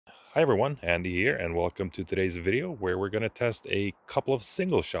Hi everyone, Andy here, and welcome to today's video where we're going to test a couple of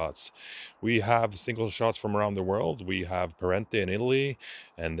single shots. We have single shots from around the world. We have Parente in Italy,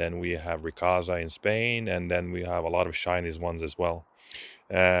 and then we have ricasa in Spain, and then we have a lot of Chinese ones as well.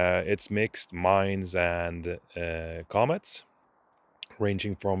 It's mixed mines and comets,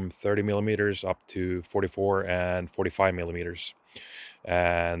 ranging from 30 millimeters up to 44 and 45 millimeters.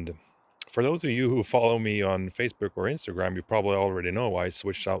 And for those of you who follow me on Facebook or Instagram, you probably already know I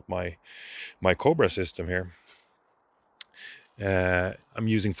switched out my Cobra system here. I'm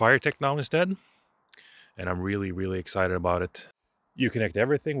using fireTEK now instead, and I'm really excited about it. You connect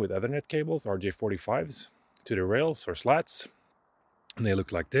everything with Ethernet cables, RJ45s, to the rails or slats, and they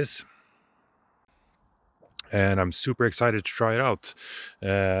look like this. And I'm super excited to try it out.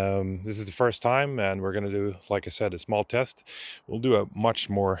 This is the first time, and we're going to do, like I said, a small test. We'll do a much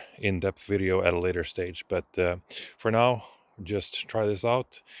more in-depth video at a later stage, but for now, just try this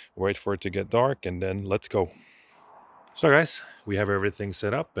out, wait for it to get dark, and then let's go. So guys, we have everything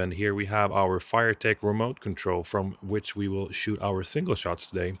set up, and here we have our fireTEK remote control from which we will shoot our single shots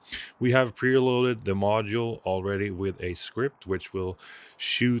today. We have preloaded the module already with a script which will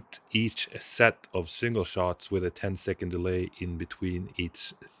shoot each set of single shots with a 10-second delay in between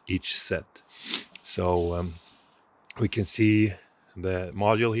each set. So we can see the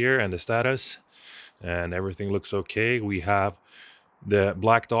module here and the status, and everything looks okay. We have the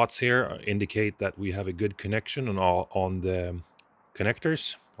black dots here indicate that we have a good connection on the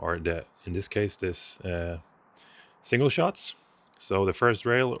connectors, or in this case this single shots. So the first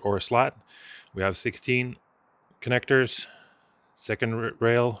rail or slat, we have 16 connectors, second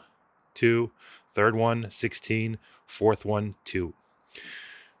rail 2, third one 16, fourth one 2.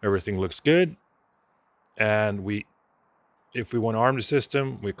 Everything looks good, and if we want to arm the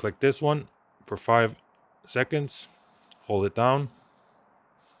system, we click this one for 5 seconds, hold it down,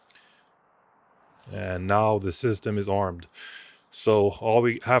 and now the system is armed. So all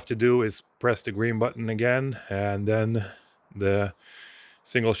we have to do is press the green button again, and then the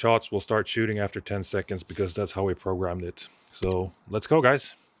single shots will start shooting after 10 seconds because that's how we programmed it. So let's go,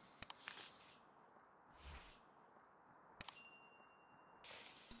 guys.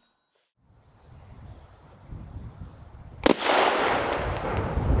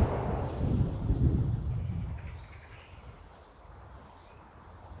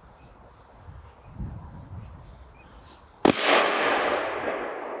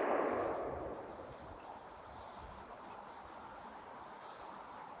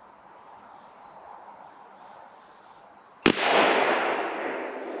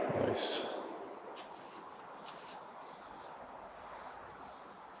 Nice.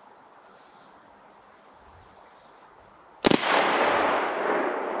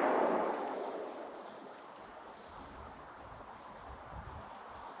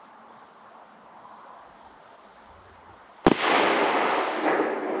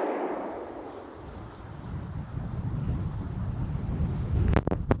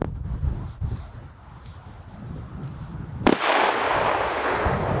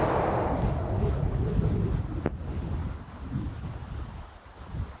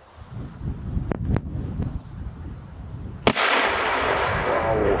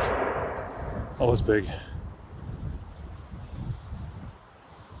 Wow, that was big.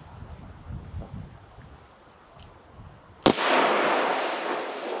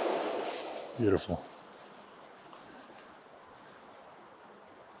 Beautiful.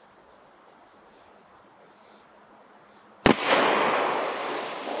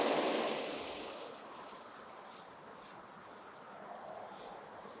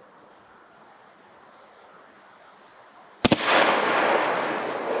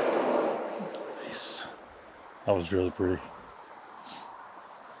 Nice. That was really pretty.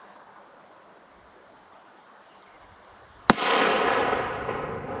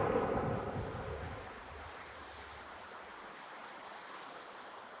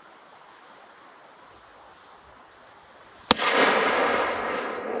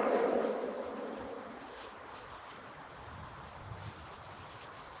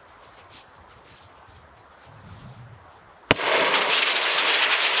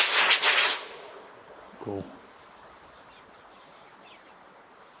 Cool.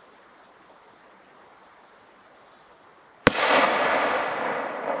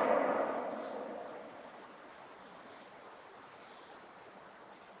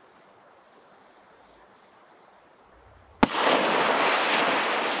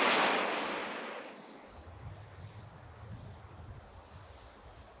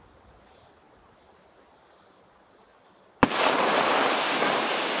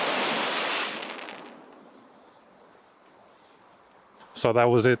 So that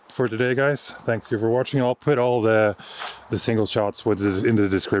was it for today, guys. Thanks you for watching. I'll put all the single shots with this in the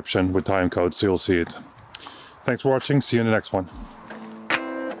description with time code, so you'll see it. Thanks for watching. See you in the next one.